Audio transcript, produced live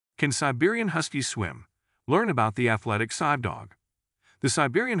Can Siberian Huskies swim? Learn about the athletic Sibe dog. The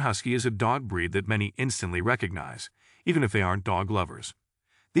Siberian Husky is a dog breed that many instantly recognize, even if they aren't dog lovers.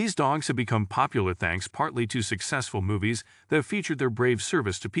 These dogs have become popular thanks partly to successful movies that have featured their brave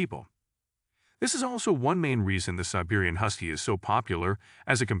service to people. This is also one main reason the Siberian Husky is so popular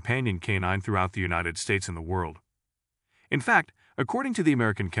as a companion canine throughout the United States and the world. In fact, according to the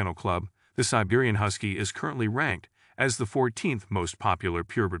American Kennel Club, the Siberian Husky is currently ranked as the 14th most popular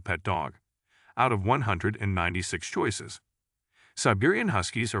purebred pet dog, out of 196 choices. Siberian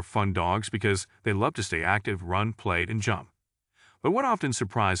Huskies are fun dogs because they love to stay active, run, play, and jump. But what often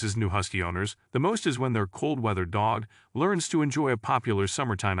surprises new Husky owners the most is when their cold-weather dog learns to enjoy a popular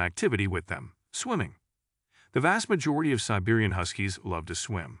summertime activity with them, swimming. The vast majority of Siberian Huskies love to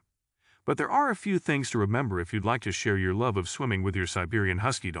swim. But there are a few things to remember if you'd like to share your love of swimming with your Siberian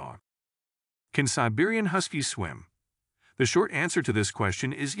Husky dog. Can Siberian Huskies swim? The short answer to this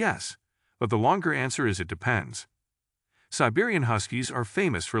question is yes, but the longer answer is it depends. Siberian Huskies are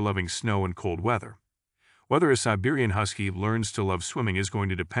famous for loving snow and cold weather. Whether a Siberian Husky learns to love swimming is going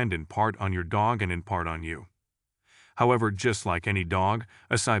to depend in part on your dog and in part on you. However, just like any dog,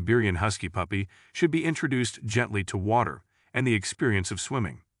 a Siberian Husky puppy should be introduced gently to water and the experience of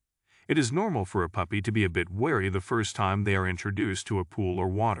swimming. It is normal for a puppy to be a bit wary the first time they are introduced to a pool or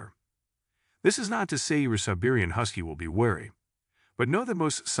water. This is not to say your Siberian Husky will be wary, but know that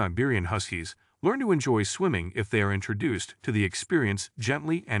most Siberian Huskies learn to enjoy swimming if they are introduced to the experience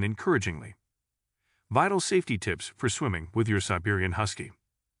gently and encouragingly. Vital safety tips for swimming with your Siberian Husky.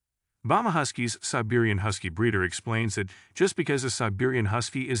 Bama Husky's Siberian Husky breeder explains that just because a Siberian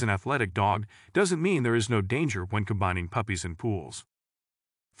Husky is an athletic dog doesn't mean there is no danger when combining puppies in pools.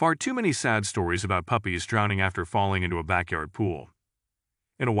 Far too many sad stories about puppies drowning after falling into a backyard pool.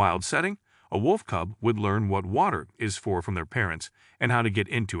 In a wild setting, a wolf cub would learn what water is for from their parents and how to get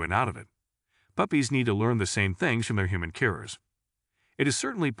into and out of it. Puppies need to learn the same things from their human carers. It is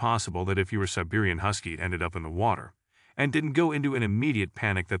certainly possible that if your Siberian Husky ended up in the water and didn't go into an immediate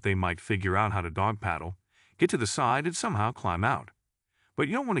panic that they might figure out how to dog paddle, get to the side, and somehow climb out. But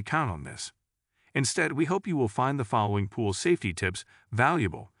you don't want to count on this. Instead, we hope you will find the following pool safety tips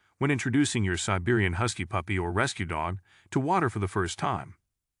valuable when introducing your Siberian Husky puppy or rescue dog to water for the first time.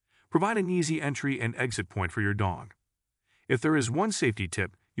 Provide an easy entry and exit point for your dog. If there is one safety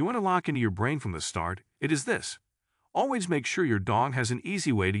tip you want to lock into your brain from the start, it is this. Always make sure your dog has an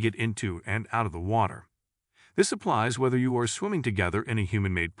easy way to get into and out of the water. This applies whether you are swimming together in a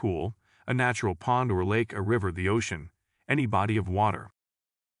human-made pool, a natural pond or lake, a river, the ocean, any body of water.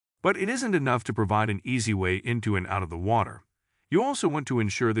 But it isn't enough to provide an easy way into and out of the water. You also want to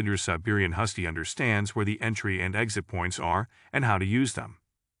ensure that your Siberian Husky understands where the entry and exit points are and how to use them.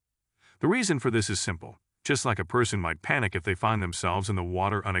 The reason for this is simple. Just like a person might panic if they find themselves in the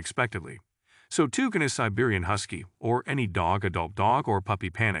water unexpectedly, so too can a Siberian Husky or any dog, adult dog or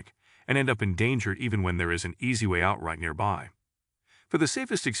puppy panic and end up endangered even when there is an easy way out right nearby. For the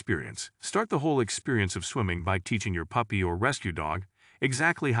safest experience, start the whole experience of swimming by teaching your puppy or rescue dog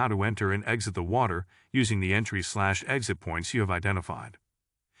exactly how to enter and exit the water using the entry/exit points you have identified.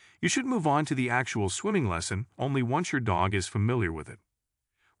 You should move on to the actual swimming lesson only once your dog is familiar with it.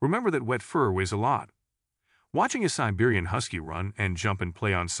 Remember that wet fur weighs a lot. Watching a Siberian Husky run and jump and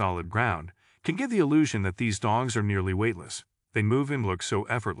play on solid ground can give the illusion that these dogs are nearly weightless. They move and look so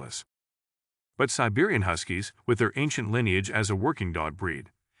effortless. But Siberian Huskies, with their ancient lineage as a working dog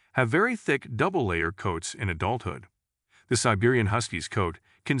breed, have very thick double-layer coats in adulthood. The Siberian Husky's coat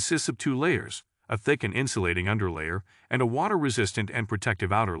consists of 2 layers, a thick and insulating underlayer and a water-resistant and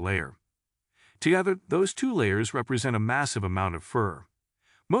protective outer layer. Together, those 2 layers represent a massive amount of fur.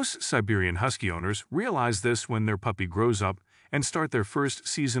 Most Siberian Husky owners realize this when their puppy grows up and start their first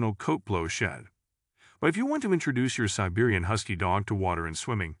seasonal coat blow shed. But if you want to introduce your Siberian Husky dog to water and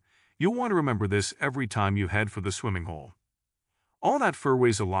swimming, you'll want to remember this every time you head for the swimming hole. All that fur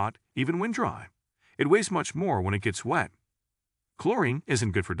weighs a lot, even when dry. It weighs much more when it gets wet. Chlorine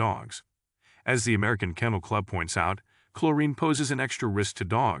isn't good for dogs. As the American Kennel Club points out, chlorine poses an extra risk to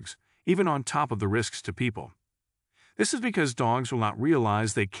dogs, even on top of the risks to people. This is because dogs will not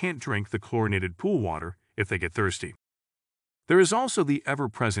realize they can't drink the chlorinated pool water if they get thirsty. There is also the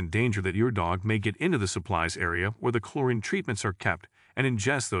ever-present danger that your dog may get into the supplies area where the chlorine treatments are kept and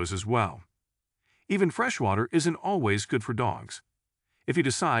ingest those as well. Even fresh water isn't always good for dogs. If you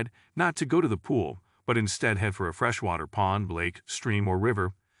decide not to go to the pool, but instead head for a freshwater pond, lake, stream, or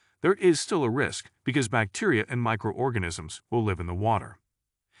river, there is still a risk because bacteria and microorganisms will live in the water.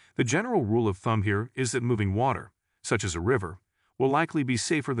 The general rule of thumb here is that moving water, such as a river, will likely be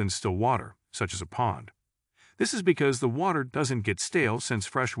safer than still water, such as a pond. This is because the water doesn't get stale since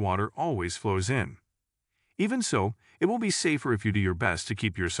fresh water always flows in. Even so, it will be safer if you do your best to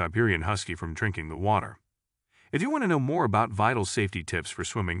keep your Siberian Husky from drinking the water. If you want to know more about vital safety tips for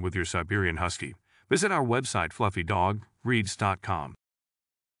swimming with your Siberian Husky, visit our website fluffydogreads.com.